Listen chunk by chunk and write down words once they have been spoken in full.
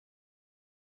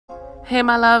Hey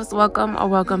my loves, welcome or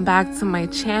welcome back to my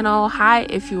channel. Hi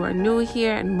if you are new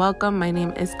here, and welcome. My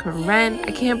name is Karen.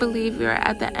 I can't believe we are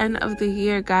at the end of the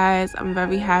year, guys. I'm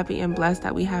very happy and blessed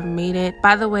that we have made it.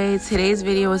 By the way, today's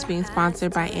video is being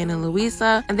sponsored by Ana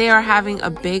Luisa, and they are having a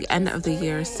big end of the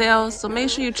year sale, so make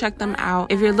sure you check them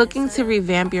out. If you're looking to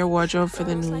revamp your wardrobe for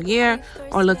the new year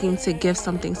or looking to gift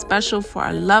something special for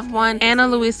a loved one, Ana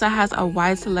Luisa has a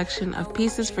wide selection of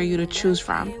pieces for you to choose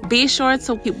from. Be sure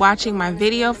to keep watching my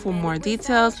video for more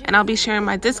details, and I'll be sharing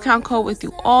my discount code with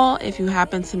you all if you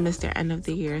happen to miss their end of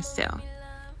the year sale.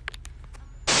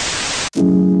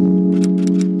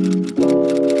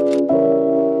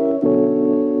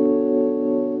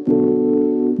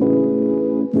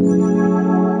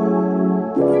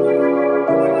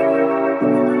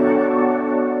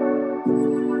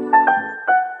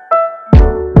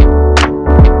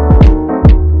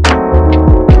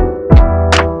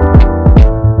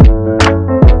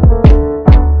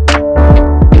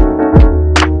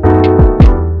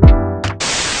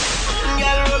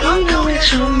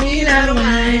 Show me that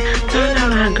way. Turn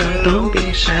around, girl, don't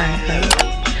be shy.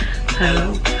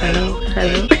 Hello, hello, hello,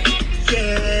 hello.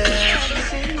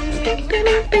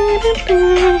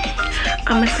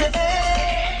 I'ma sit.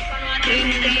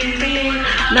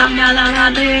 La la la la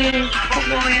la.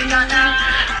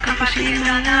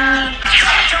 Cappuccino.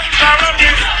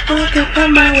 Look up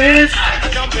on my waist.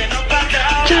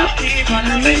 Jump,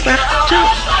 wanna make my jump.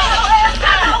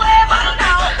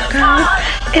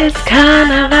 It's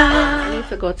carnival.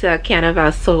 To go to a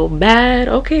carnival so bad,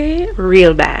 okay?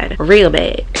 Real bad, real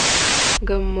bad.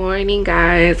 Good morning,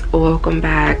 guys. Welcome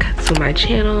back to my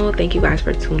channel. Thank you guys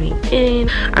for tuning in.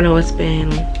 I know it's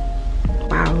been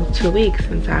 2 weeks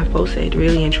since I've posted,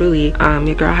 really and truly.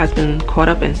 Your girl has been caught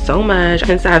up in so much.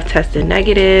 Since I've tested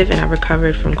negative and I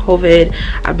recovered from COVID,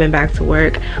 I've been back to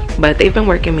work, but they've been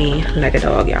working me like a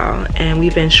dog, y'all, and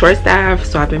we've been short staffed,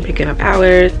 so I've been picking up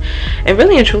hours, and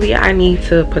really and truly I need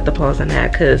to put the pause on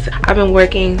that because I've been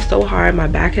working so hard. My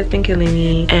back has been killing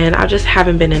me, and I just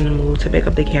haven't been in the mood to pick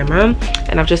up the camera,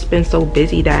 and I've just been so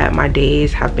busy that my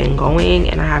days have been going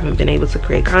and I haven't been able to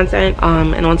create content.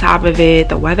 And on top of it,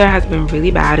 the weather has been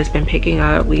really bad. It's been picking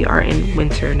up. We are in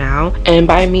winter now, and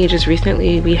by me, just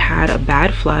recently we had a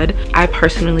bad flood. I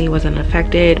personally wasn't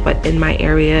affected, but in my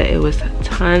area it was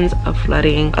tons of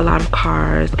flooding. A lot of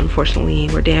cars unfortunately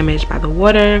were damaged by the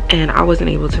water, and I wasn't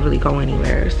able to really go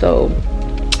anywhere, so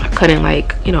I couldn't,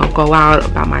 like, you know, go out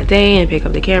about my day and pick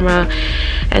up the camera.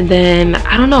 And then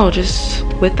I don't know, just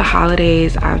with the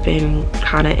holidays I've been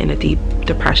kind of in a deep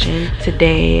depression.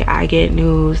 Today I get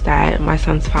news that my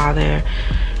son's father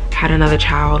had another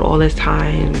child. All this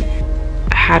time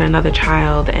had another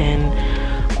child, and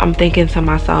I'm thinking to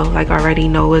myself, like, already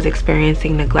Noah's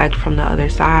experiencing neglect from the other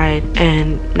side,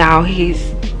 and now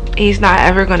he's not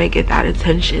ever gonna get that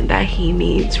attention that he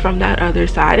needs from that other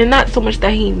side. And not so much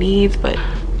that he needs, but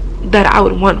that I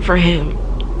would want for him,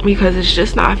 because it's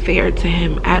just not fair to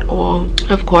him at all.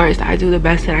 Of course, I do the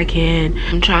best that I can.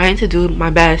 I'm trying to do my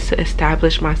best to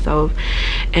establish myself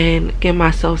and get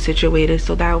myself situated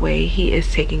so that way he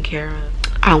is taken care of.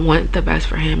 I want the best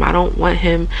for him. I don't want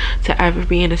him to ever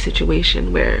be in a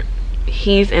situation where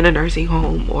he's in a nursing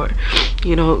home or,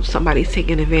 you know, somebody's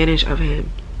taking advantage of him.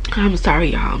 I'm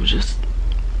sorry, y'all.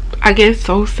 I get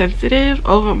so sensitive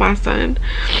over my son,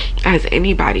 as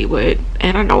anybody would,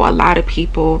 and I know a lot of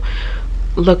people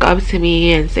look up to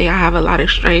me and say I have a lot of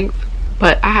strength,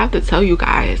 but I have to tell you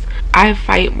guys, I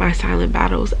fight my silent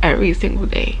battles every single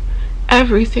day.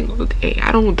 Every single day.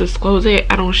 I don't disclose it,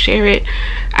 I don't share it,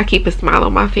 I keep a smile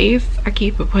on my face, I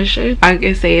keep it pushing. I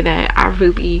can say that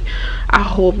I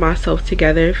hold myself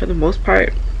together for the most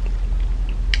part,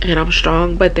 and I'm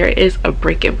strong, but there is a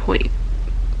breaking point.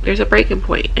 There's a breaking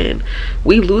point, and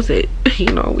we lose it.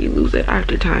 You know, we lose it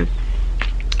after time.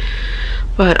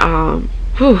 But I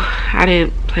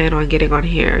didn't plan on getting on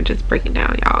here and just breaking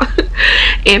down, y'all.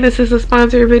 And this is a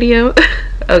sponsored video.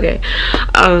 Okay.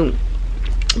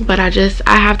 But I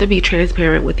have to be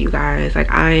transparent with you guys.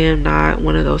 Like, I am not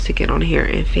one of those to get on here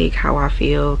and fake how I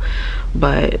feel,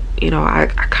 but you know, I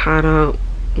kind of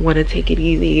want to take it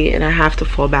easy, and I have to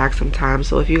fall back sometimes.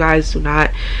 So if you guys do not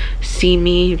see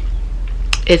me,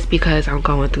 it's because I'm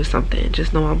going through something.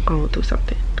 Just know I'm going through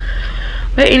something.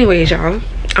 But anyways, y'all,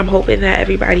 I'm hoping that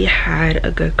everybody had a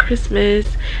good Christmas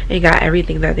and got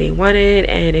everything that they wanted.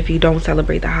 And if you don't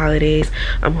celebrate the holidays,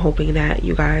 I'm hoping that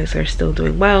you guys are still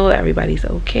doing well. Everybody's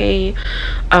okay.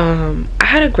 I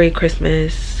had a great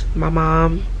Christmas. My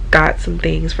mom got some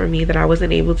things for me that I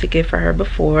wasn't able to get for her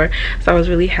before, so I was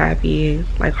really happy.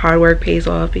 Like, hard work pays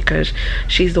off because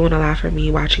she's doing a lot for me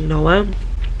watching Noah.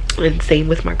 And same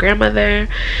with my grandmother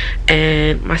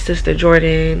and my sister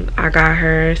Jordan. I got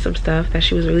her some stuff that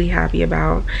she was really happy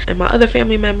about. And my other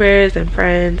family members and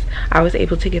friends, I was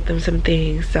able to get them some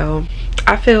things. So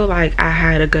I feel like I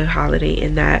had a good holiday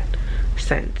in that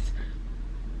sense.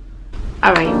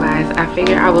 Alright, you guys, I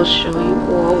figured I will show you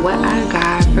all what I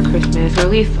got for Christmas, or at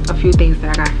least a few things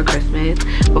that I got for Christmas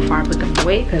before I put them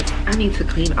away, because I need to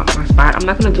clean up my spot. I'm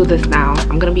not going to do this now.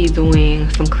 I'm going to be doing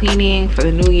some cleaning for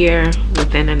the new year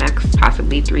within the next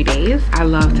possibly 3 days. I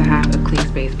love to have a clean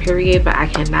space, period, but I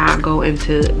cannot go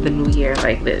into the new year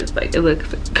like this. Like, it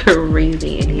looks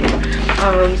crazy in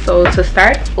here. So to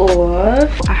start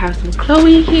off, I have some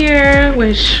Chloe here,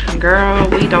 which, girl,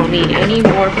 we don't need any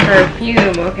more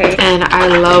perfume, okay? And I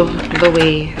love the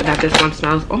way that this one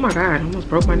smells. Oh my god, I almost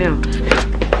broke my nail.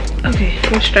 Okay,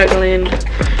 I'm struggling.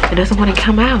 It doesn't want to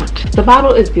come out. The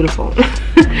bottle is beautiful.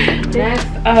 Next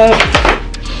up,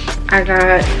 I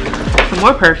got some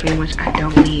more perfume, which I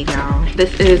don't need, y'all.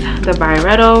 This is the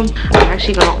Byretto. I'm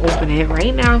actually gonna open it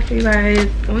right now for you guys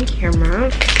on camera.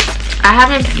 I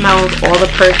haven't smelled all the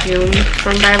perfumes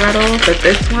from Byretto, but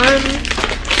this one,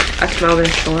 I smelled in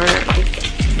store. I'm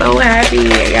so happy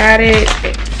I got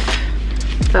it.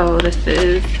 So this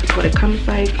is what it comes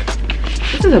like.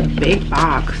 This is a big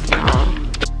box, y'all.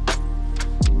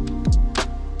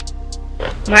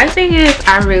 My thing is,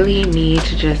 I really need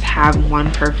to just have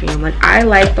one perfume. Like, I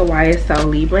like the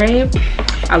YSL Libre.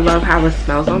 I love how it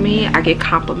smells on me. I get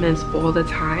compliments all the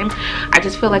time. I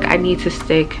just feel like I need to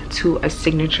stick to a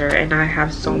signature, and I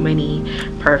have so many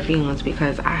perfumes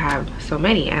because I have so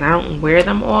many and I don't wear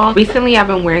them all. Recently, I've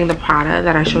been wearing the Prada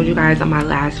that I showed you guys on my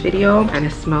last video, and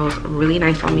it smells really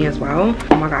nice on me as well.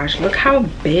 Oh my gosh, look how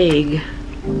big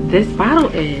this bottle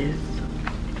is.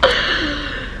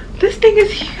 This thing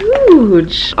is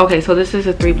huge. Okay, so this is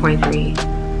a 3.3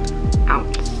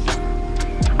 ounce.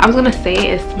 I was gonna say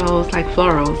it smells like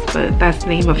florals, but that's the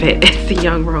name of it. It's the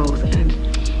Young Rose, and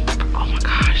oh my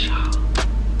gosh, y'all,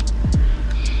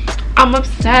 I'm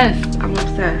obsessed. I'm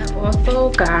obsessed. I also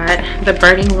got the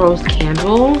Burning Rose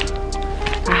candle.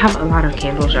 I have a lot of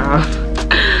candles, y'all.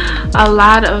 A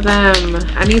lot of them.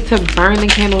 I need to burn the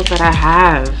candles that I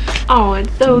have. Oh,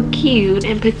 it's so cute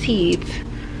and petite.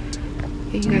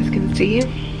 You guys can see.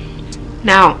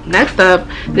 Now, next up,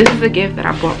 this is a gift that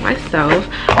I bought myself.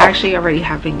 I actually already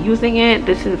have been using it.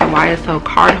 This is the YSL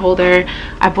card holder.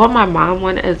 I bought my mom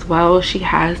one as well. She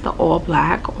has the all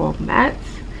black, all matte.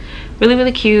 Really,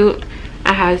 really cute.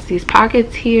 It has these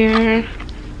pockets here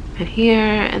and here,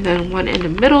 and then one in the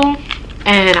middle.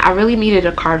 And I really needed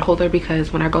a card holder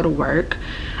because when I go to work,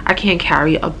 I can't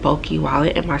carry a bulky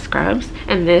wallet in my scrubs,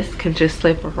 and this can just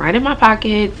slip right in my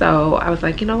pocket. So I was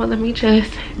like, you know what, let me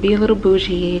just be a little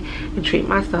bougie and treat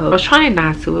myself. I was trying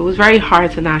not to. It was very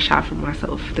hard to not shop for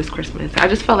myself this Christmas. I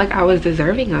just felt like I was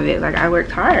deserving of it. Like, I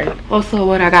worked hard. Also,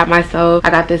 what I got myself,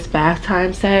 I got this bath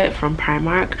time set from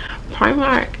Primark.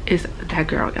 Primark is that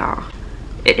girl, y'all.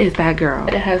 It is that girl.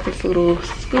 It has this little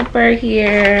scooper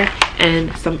here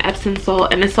and some Epsom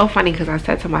salt, and it's so funny because I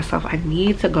said to myself, I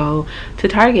need to go to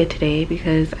Target today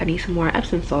because I need some more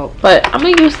Epsom salt. But I'm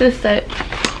gonna use this set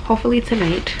hopefully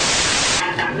tonight.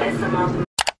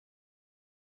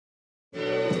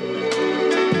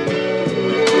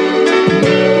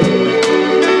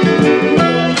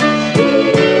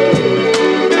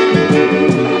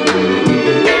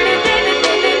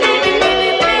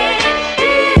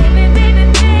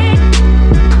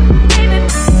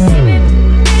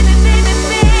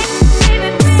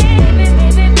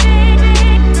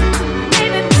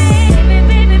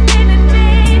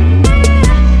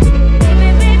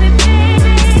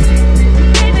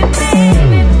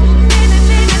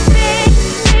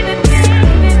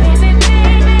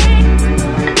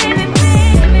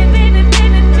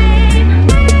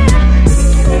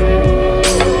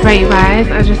 Right, you guys,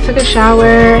 I just took a shower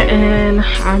and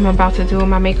I'm about to do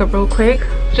my makeup real quick.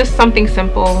 Just something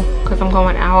simple because I'm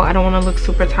going out. I don't want to look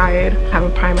super tired. I have a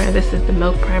primer. This is the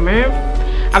Milk Primer.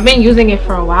 I've been using it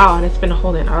for a while and it's been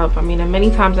holding up. I mean, the many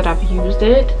times that I've used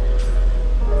it,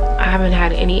 I haven't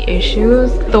had any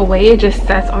issues. The way it just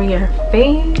sets on your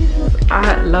face,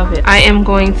 I love it. I am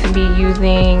going to be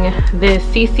using this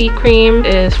CC cream.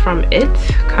 It is from It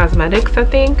Cosmetics, I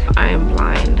think. I am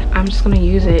blind. I'm just gonna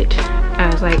use it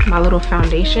as like my little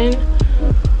foundation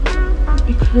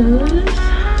because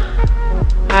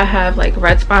I have like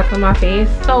red spots on my face.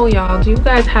 So y'all, do you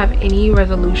guys have any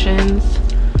resolutions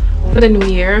for the new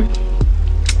year?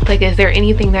 Like, is there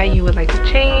anything that you would like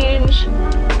to change,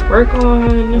 work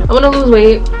on? I want to lose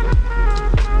weight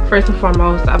first and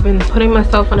foremost. I've been putting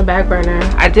myself on a back burner.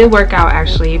 I did work out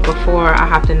actually before I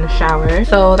hopped in the shower,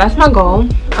 so that's my goal.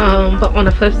 But on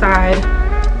the flip side,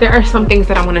 there are some things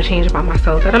that I want to change about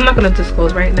myself that I'm not going to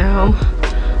disclose right now,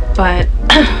 but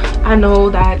I know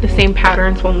that the same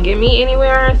patterns won't get me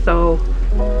anywhere, so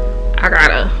I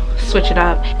gotta switch it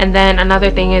up. And then another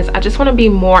thing is I just want to be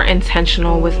more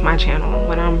intentional with my channel.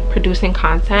 When I'm producing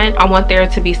content, I want there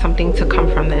to be something to come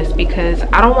from this, because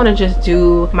I don't want to just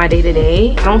do my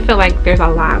day-to-day. I don't feel like there's a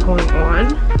lot going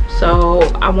on, so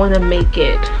I want to make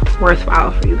it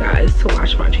worthwhile for you guys to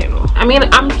watch my channel. I mean,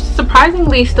 I'm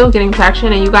surprisingly still getting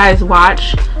traction and you guys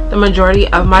watch the majority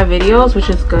of my videos, which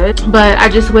is good, but I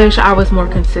just wish I was more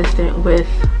consistent with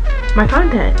my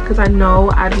content, because I know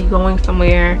I'd be going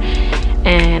somewhere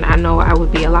and I know I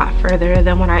would be a lot further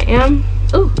than what I am.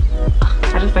 Ooh,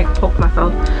 I just like poked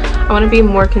myself. I want to be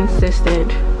more consistent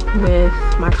with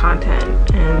my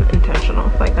content and intentional,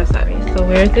 like I said. So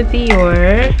where's the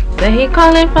Dior? Say he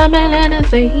calling from Atlanta,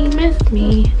 say he missed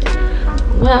me.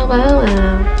 Well.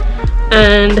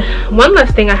 And one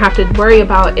last thing I have to worry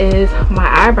about is my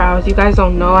eyebrows. You guys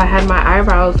don't know I had my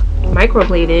eyebrows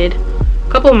microbladed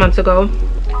a couple of months ago.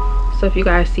 So if you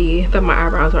guys see that my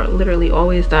eyebrows are literally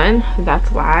always done, that's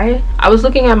why. I was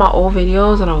looking at my old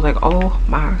videos and I was like, oh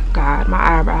my god,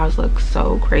 my eyebrows look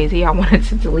so crazy. I wanted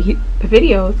to delete the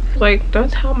videos. Like,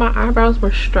 that's how my eyebrows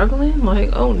were struggling. Like,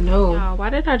 oh no. Wow,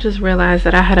 why did I just realize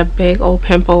that I had a big old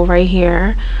pimple right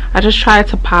here? I just tried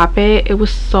to pop it. It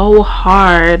was so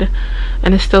hard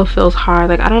and it still feels hard.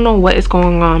 Like, I don't know what is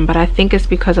going on, but I think it's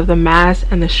because of the mask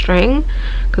and the string,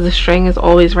 because the string is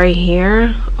always right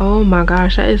here. Oh my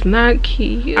gosh, that is not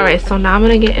cute. All right, so now I'm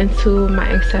gonna get into my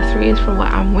accessories for what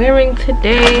I'm wearing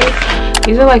today.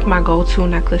 These are like my go-to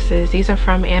necklaces. These are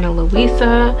from Ana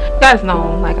Luisa. You guys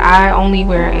know, like, I only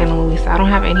wear Ana Luisa. I don't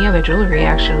have any other jewelry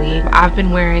actually. I've been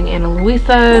wearing Ana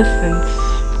Luisa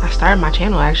since I started my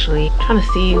channel actually. I'm trying to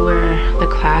see where the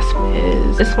clasp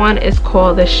is. This one is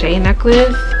called the Shae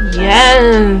necklace.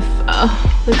 Yes,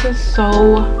 oh, this is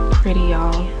so pretty,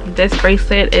 y'all. This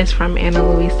bracelet is from Ana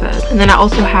Luisa. And then I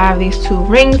also have these two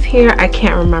rings here. I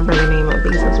can't remember the name of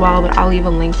these as well, but I'll leave a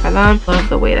link for them. Love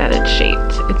the way that it's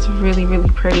shaped. It's really, really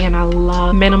pretty, and I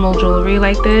love minimal jewelry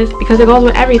like this because it goes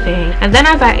with everything. And then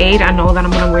as I age, I know that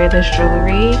I'm gonna wear this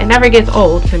jewelry. It never gets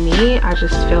old to me. I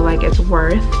just feel like it's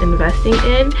worth investing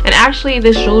in. And actually,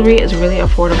 this jewelry is really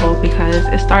affordable because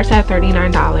it starts at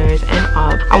 $39 and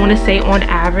up. I want to say on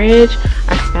average,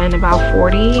 I spend about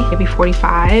 40, maybe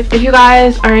 45. If you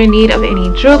guys are in need of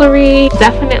any jewelry,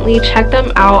 definitely check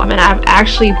them out. I mean, I've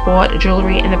actually bought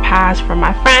jewelry in the past from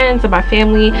my friends and my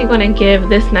family. I'm gonna give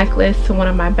this necklace to one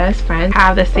of my best friends. I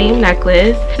have the same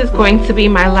necklace. This is going to be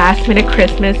my last minute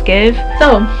Christmas gift.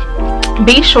 So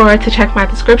be sure to check my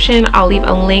description. I'll leave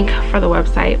a link for the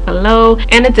website below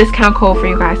and a discount code for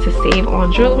you guys to save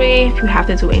on jewelry if you have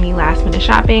to do any last minute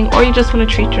shopping or you just want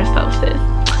to treat yourself, sis.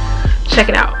 Check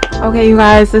it out. Okay, you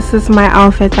guys, this is my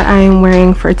outfit that I am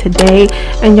wearing for today,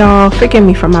 and y'all forgive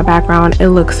me for my background. It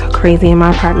looks crazy in my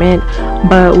apartment,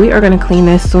 but we are gonna clean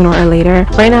this sooner or later.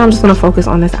 Right now I'm just gonna focus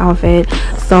on this outfit.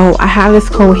 So I have this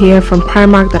coat here from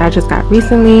Primark that I just got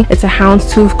recently. It's a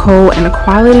houndstooth coat and the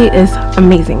quality is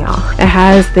amazing, y'all. It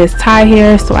has this tie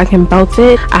here so I can belt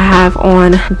it. I have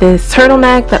on this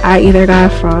turtleneck that I either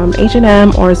got from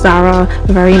H&M or Zara.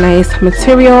 Very nice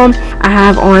material. I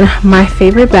have on my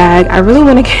favorite bag. I really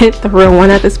want to get the real one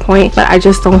at this point, but I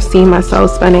just don't see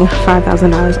myself spending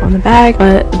 $5,000 on the bag.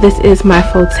 But this is my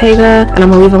Bottega, and I'm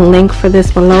gonna leave a link for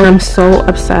this below. I'm so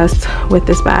obsessed with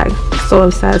this bag, so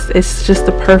obsessed. It's just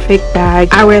the perfect bag.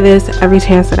 I wear this every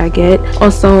chance that I get.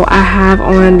 Also, I have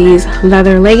on these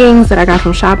leather leggings that I got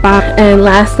from Shopbop, and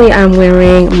lastly, I'm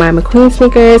wearing my McQueen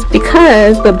sneakers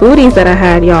because the booties that I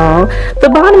had, y'all, the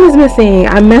bottom is missing.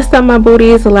 I messed up my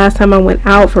booties the last time I went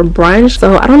out for brunch,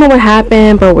 so I don't know what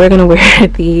happened, but we're gonna wear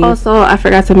these. Also, I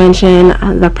forgot to mention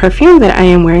the perfume that I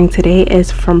am wearing today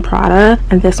is from Prada,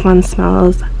 and this one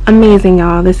smells amazing,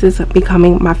 y'all. This is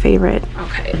becoming my favorite.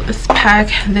 Okay, let's pack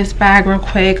this bag real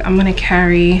quick. I'm gonna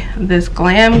carry this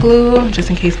glam glue just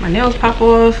in case my nails pop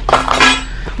off.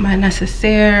 My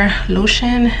necessaire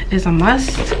lotion is a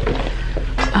must.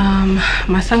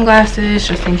 My sunglasses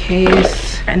just in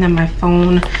case, and then my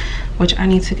phone, which I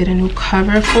need to get a new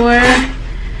cover for,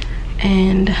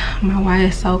 and my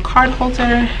YSL card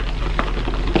holder.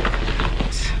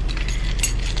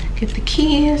 Get the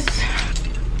keys.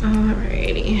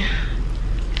 Alrighty,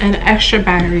 and extra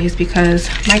batteries because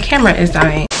my camera is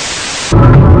dying.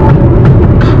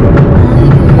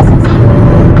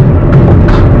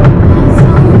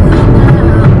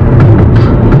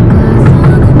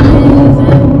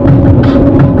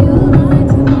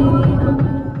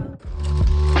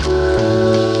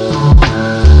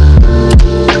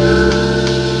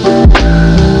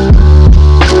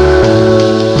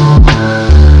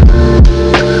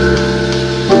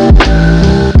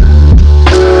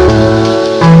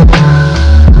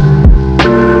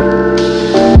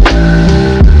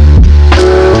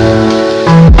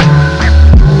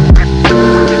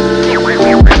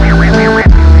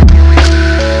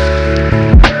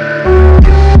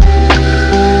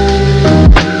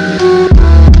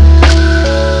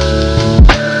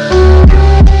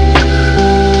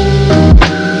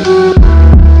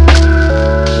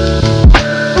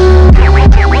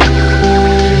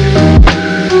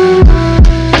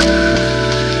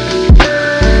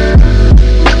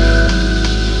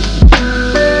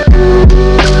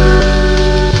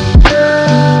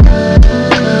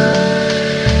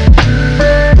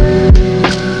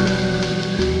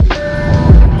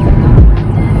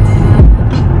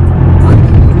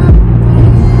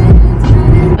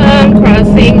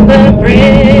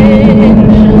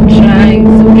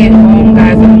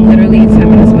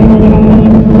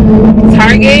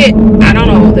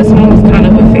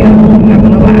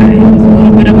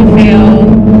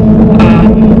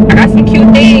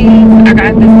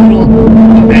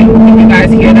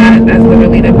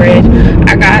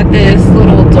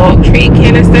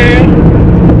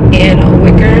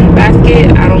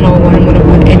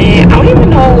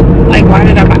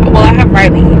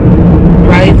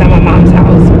 at my mom's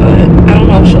house, but I don't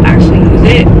know if she'll actually use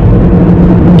it.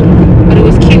 But it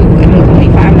was cute, and it was only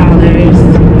 $5.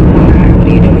 Come on, guy, what are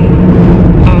you doing?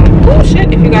 Oh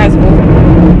shit! If you guys go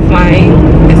flying,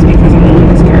 it's because I'm on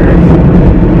this curve.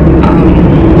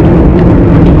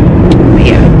 But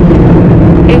yeah,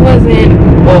 it wasn't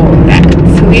all that.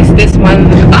 At least this one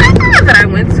that I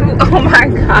went to. Oh my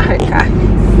god, guys!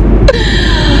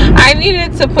 I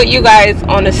needed to put you guys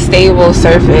on a stable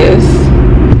surface.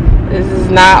 This is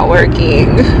not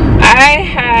working. I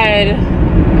had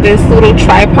this little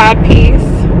tripod piece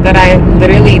that I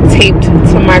literally taped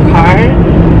to my car,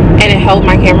 and it held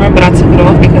my camera, but I took it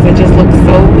off because it just looked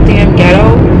so damn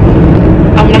ghetto.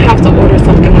 I'm gonna have to order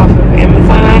something off of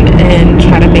Amazon and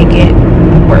try to make it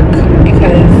work,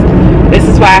 because this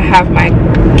is why I have my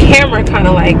camera kind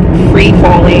of like free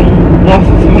falling off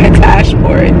of my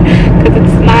dashboard, because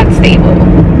it's not stable.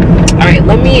 All right,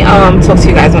 let me talk to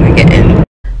you guys when I get in.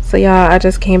 So y'all, I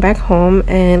just came back home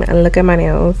and look at my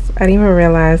nails. I didn't even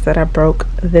realize that I broke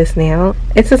this nail.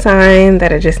 It's a sign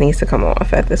that it just needs to come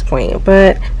off at this point,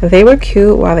 but they were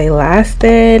cute while they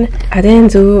lasted. I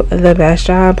didn't do the best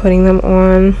job putting them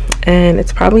on, and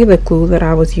it's probably the glue that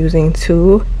I was using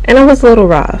too, and it was a little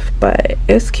rough, but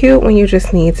it's cute when you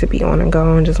just need to be on and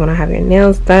go and just want to have your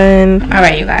nails done. All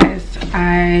right, you guys,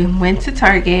 I went to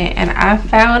Target and I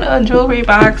found a jewelry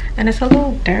box, and it's a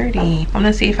little dirty. I'm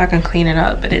gonna see if I can clean it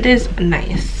up, but it is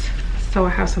nice. So I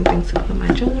have something to put my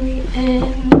jewelry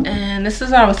in. And this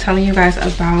is what I was telling you guys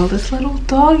about, this little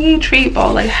doggy treat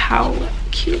bowl. Like, how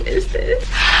cute is this?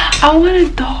 I want a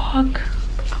dog.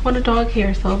 I want a dog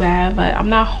here so bad, but I'm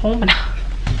not home enough.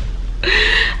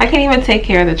 I can't even take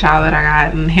care of the child that I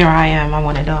got, and here I am, I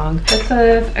want a dog. This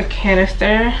is a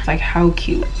canister. Like, how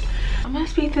cute. I'm gonna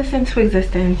speak this into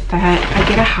existence, that I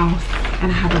get a house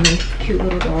and I have a nice cute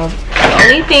little dog. The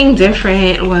only thing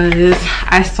different was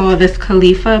I saw this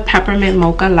Khalifa peppermint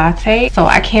mocha latte, so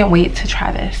I can't wait to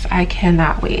try this. I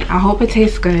cannot wait. I hope it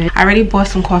tastes good. I already bought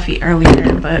some coffee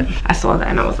earlier, but I saw that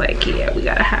and I was like, yeah, we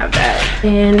gotta have that.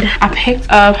 And I picked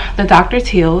up the Dr.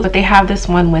 Teal's, but they have this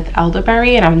one with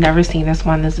elderberry, and I've never seen this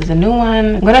one. This is a new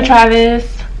one. I'm gonna try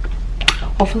this.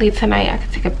 Hopefully tonight I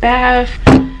can take a bath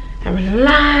and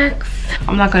relax.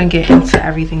 I'm not gonna get into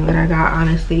everything that I got,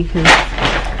 honestly, because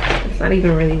it's not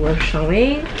even really worth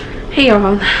showing. Hey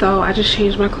y'all, so I just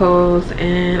changed my clothes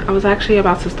and I was actually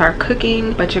about to start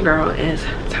cooking, but your girl is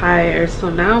tired, so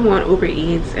now I'm on Uber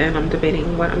Eats and I'm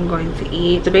debating what I'm going to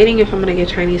eat. Debating if I'm gonna get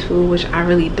Chinese food, which I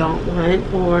really don't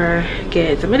want, or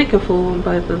get Dominican food,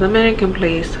 but the Dominican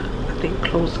place I think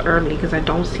closed early because I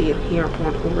don't see it here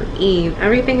on Uber Eats.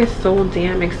 Everything is so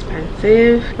damn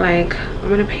expensive. Like, I'm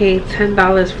gonna pay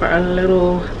 $10 for a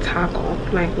little taco.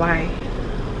 Like, why?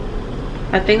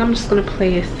 I think I'm just gonna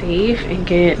play it safe and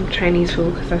get some Chinese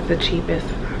food because that's the cheapest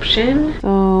option.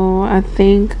 So I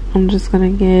think I'm just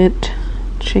gonna get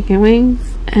chicken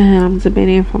wings, and I'm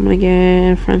debating if I'm gonna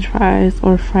get French fries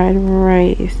or fried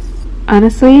rice.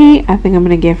 Honestly, I think I'm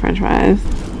gonna get French fries.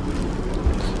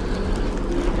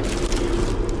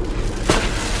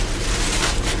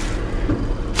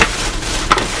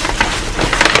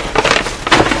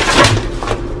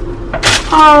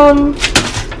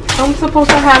 I'm supposed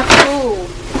to have food.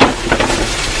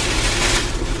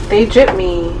 They gypped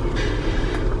me.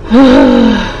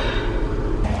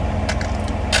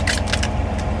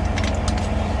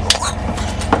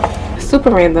 Super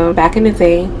random. Back in the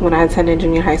day when I attended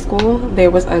junior high school,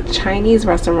 there was a Chinese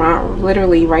restaurant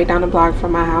literally right down the block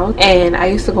from my house, and I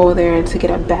used to go there to get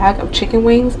a bag of chicken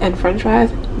wings and French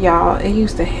fries. Y'all, it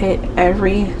used to hit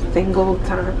every single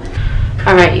time.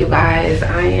 All right, you guys,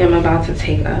 I am about to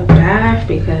take a bath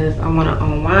because I want to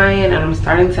unwind, and I'm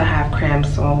starting to have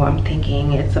cramps, so I'm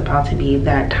thinking it's about to be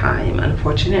that time,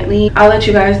 unfortunately. I'll let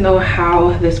you guys know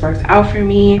how this works out for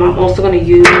me. I'm also going to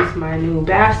use my new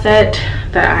bath set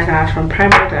that I got from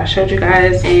Primark that I showed you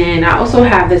guys, and I also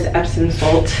have this Epsom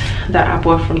salt that I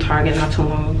bought from Target not too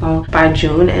long ago by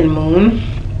June and Moon.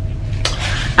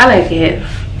 I like it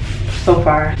so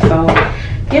far, so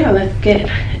yeah, let's get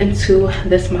into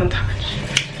this montage.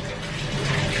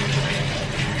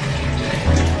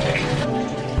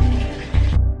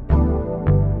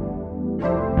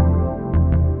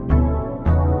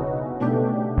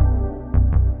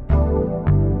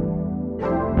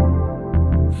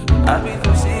 I be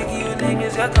so sick of you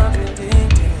niggas, you're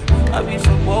contradicting. I be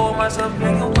so bored with myself,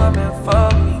 make you come and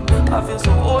fuck me. I feel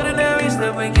so ordinary,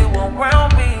 still make you one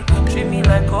round me. Treat me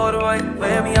like corduroy,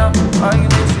 wear me out.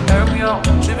 Arguments, you hurt me out.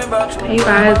 Tripping about you. Hey you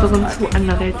guys, welcome to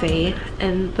another day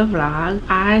in the vlog.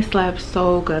 I slept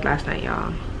so good last night,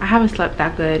 y'all. I haven't slept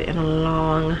that good in a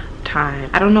long time.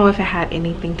 I don't know if it had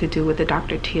anything to do with the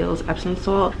Dr. Teal's Epsom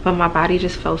salt, but my body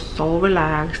just felt so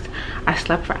relaxed. I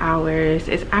slept for hours.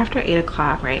 It's after 8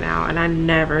 o'clock right now, and I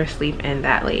never sleep in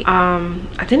that late.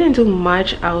 I didn't do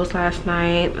much else last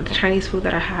night. The Chinese food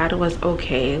that I had was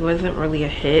okay. It wasn't really a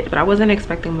hit, but I wasn't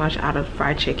expecting much out of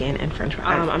fried chicken and french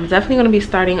fries. I'm definitely going to be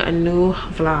starting a new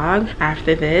vlog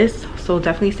after this, so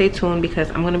definitely stay tuned because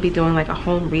I'm going to be doing like a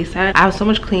home reset. I have so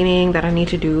much cleaning that I need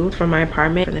to do for my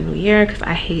apartment for the new year because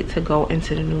I hate to go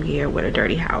into the new year with a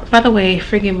dirty house. By the way,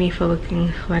 forgive me for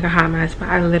looking like a hot mess, but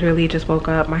I literally just woke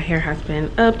up. My hair has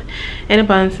been up in a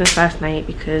bun since last night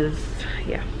because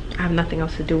yeah, I have nothing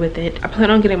else to do with it. I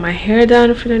plan on getting my hair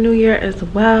done for the new year as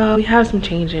well. We have some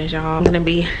changes, y'all. I'm gonna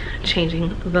be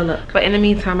changing the look, but in the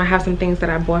meantime, I have some things that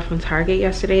I bought from Target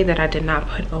yesterday that I did not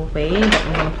put away that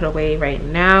I'm gonna put away right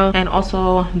now, and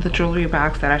also the jewelry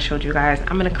box that I showed you guys.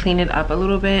 I'm gonna clean it up a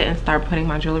little bit and start putting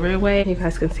my jewelry away. You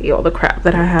guys can see all the crap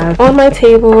that I have on my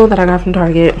table that I got from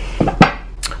Target.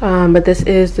 But this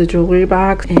is the jewelry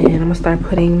box, and I'm gonna start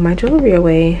putting my jewelry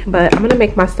away. But I'm gonna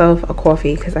make myself a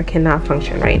coffee because I cannot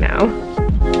function right now.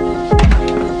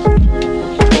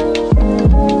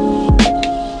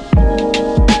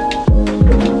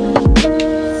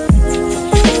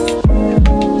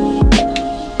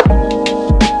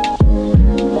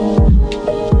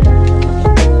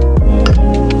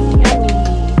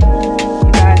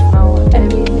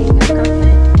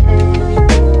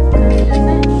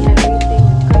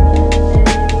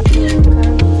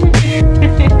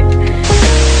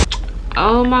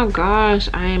 Oh my gosh,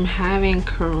 I am having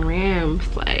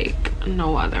cramps like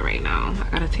no other right now. I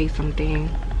gotta take something.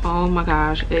 Oh my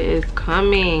gosh, it is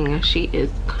coming. She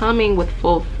is coming with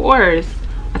full force.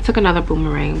 I took another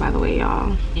boomerang, by the way,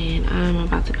 y'all, and I'm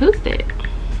about to post it.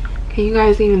 Can you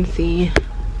guys even see?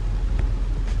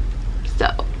 So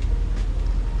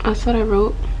that's what I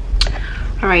wrote.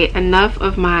 All right, enough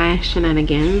of my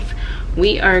shenanigans.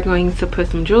 We are going to put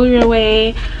some jewelry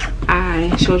away.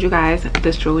 I showed you guys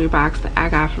this jewelry box that I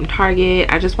got from Target.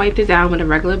 I just wiped it down with a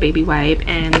regular baby wipe,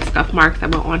 and the scuff marks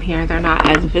that were on here, they're not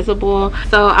as visible,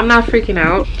 so I'm not freaking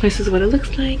out. This is what it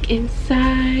looks like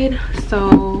inside.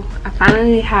 So I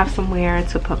finally have somewhere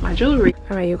to put my jewelry.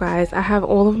 All right, you guys, I have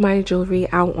all of my jewelry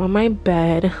out on my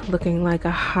bed looking like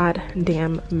a hot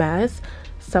damn mess.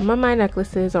 Some of my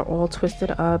necklaces are all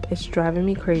twisted up. It's driving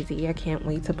me crazy. I can't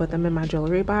wait to put them in my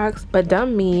jewelry box. But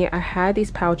dumb me, I had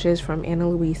these pouches from Ana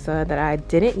Luisa that I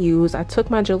didn't use. I took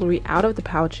my jewelry out of the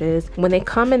pouches. When they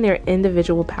come in their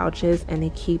individual pouches, and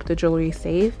they keep the jewelry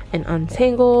safe and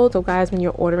untangled. So guys, when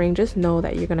you're ordering, just know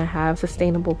that you're gonna have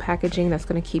sustainable packaging that's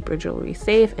gonna keep your jewelry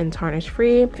safe and tarnish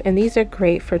free. And these are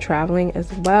great for traveling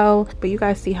as well. But you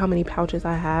guys see how many pouches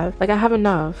I have? Like, I have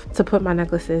enough to put my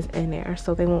necklaces in there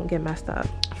so they won't get messed up.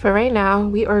 For right now,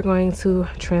 we are going to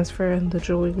transfer the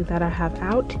jewelry that I have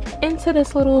out into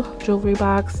this little jewelry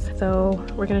box. So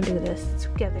we're gonna do this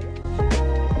together.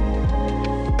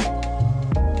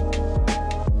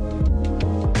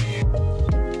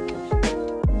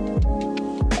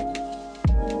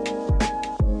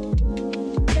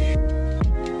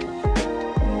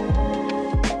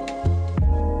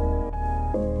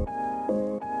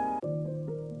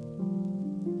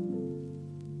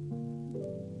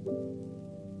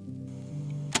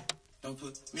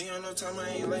 Put me on no time, I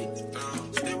ain't late.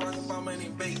 Still rockin' by money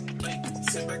bait.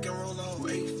 Sit back and roll on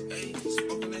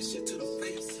spoken that shit to the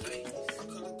face.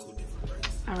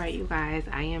 All right, you guys,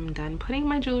 I am done putting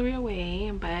my jewelry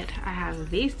away, but I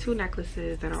have these two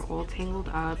necklaces that are all tangled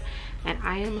up, and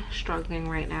I am struggling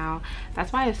right now.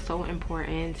 That's why it's so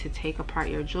important to take apart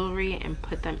your jewelry and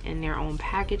put them in their own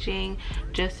packaging,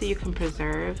 just so you can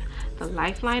preserve the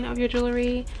lifeline of your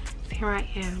jewelry. Here I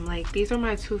am, like, these are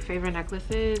my two favorite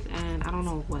necklaces, and I don't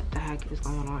know what the heck is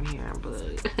going on here,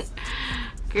 but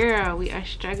girl, we are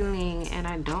struggling, and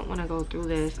I don't want to go through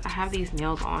this. I have these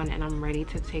nails on and I'm ready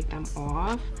to take them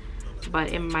off,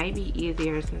 but it might be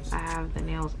easier since I have the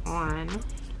nails on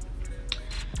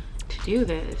to do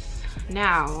this.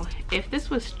 Now, if this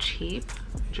was cheap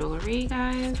jewelry,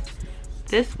 guys,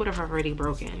 this would have already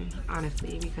broken,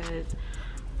 honestly, because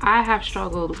I have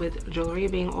struggled with jewelry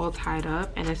being all tied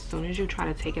up, and as soon as you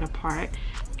try to take it apart,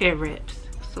 it rips.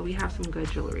 So we have some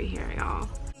good jewelry here, y'all.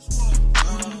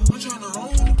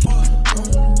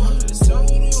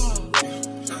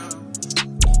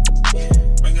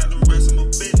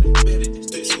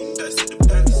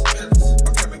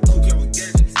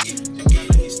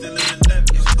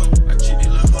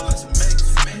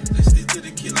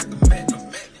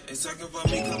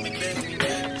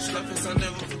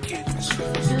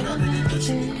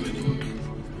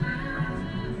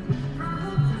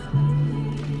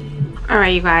 All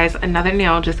right, you guys, another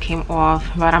nail just came off,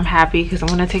 but I'm happy because I'm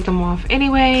gonna take them off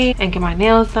anyway and get my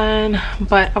nails done.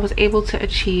 But I was able to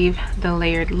achieve the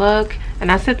layered look, and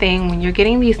that's the thing, when you're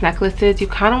getting these necklaces, you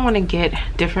kind of want to get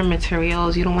different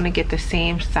materials. You don't want to get the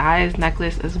same size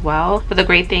necklace as well. But the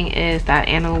great thing is that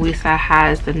Ana Luisa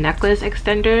has the necklace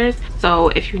extenders, so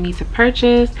if you need to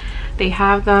purchase, they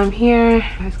have them here,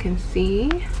 you guys can see.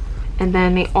 And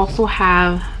then they also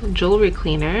have jewelry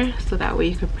cleaner, so that way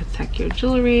you can protect your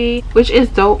jewelry, which is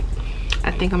dope.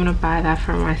 I think I'm gonna buy that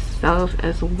for myself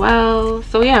as well.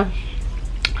 So yeah,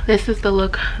 this is the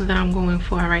look that I'm going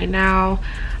for right now.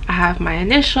 I have my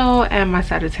initial and my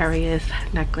Sagittarius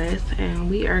necklace, and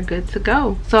we are good to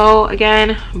go. So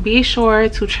again, be sure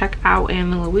to check out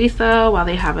Ana Luisa while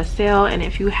they have a sale, and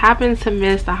if you happen to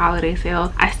miss the holiday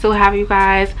sale, I still have you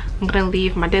guys. I'm gonna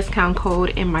leave my discount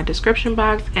code in my description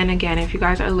box. And again, if you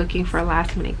guys are looking for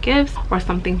last minute gifts or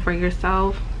something for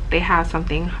yourself, they have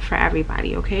something for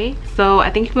everybody. Okay, so I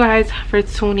thank you guys for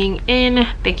tuning in.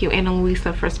 Thank you, Ana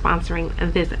Luisa, for sponsoring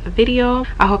this video.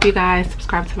 I hope you guys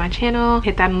subscribe to my channel,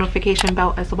 hit that notification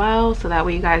bell as well, so that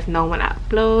way you guys know when I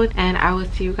upload, and I will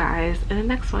see you guys in the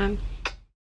next one.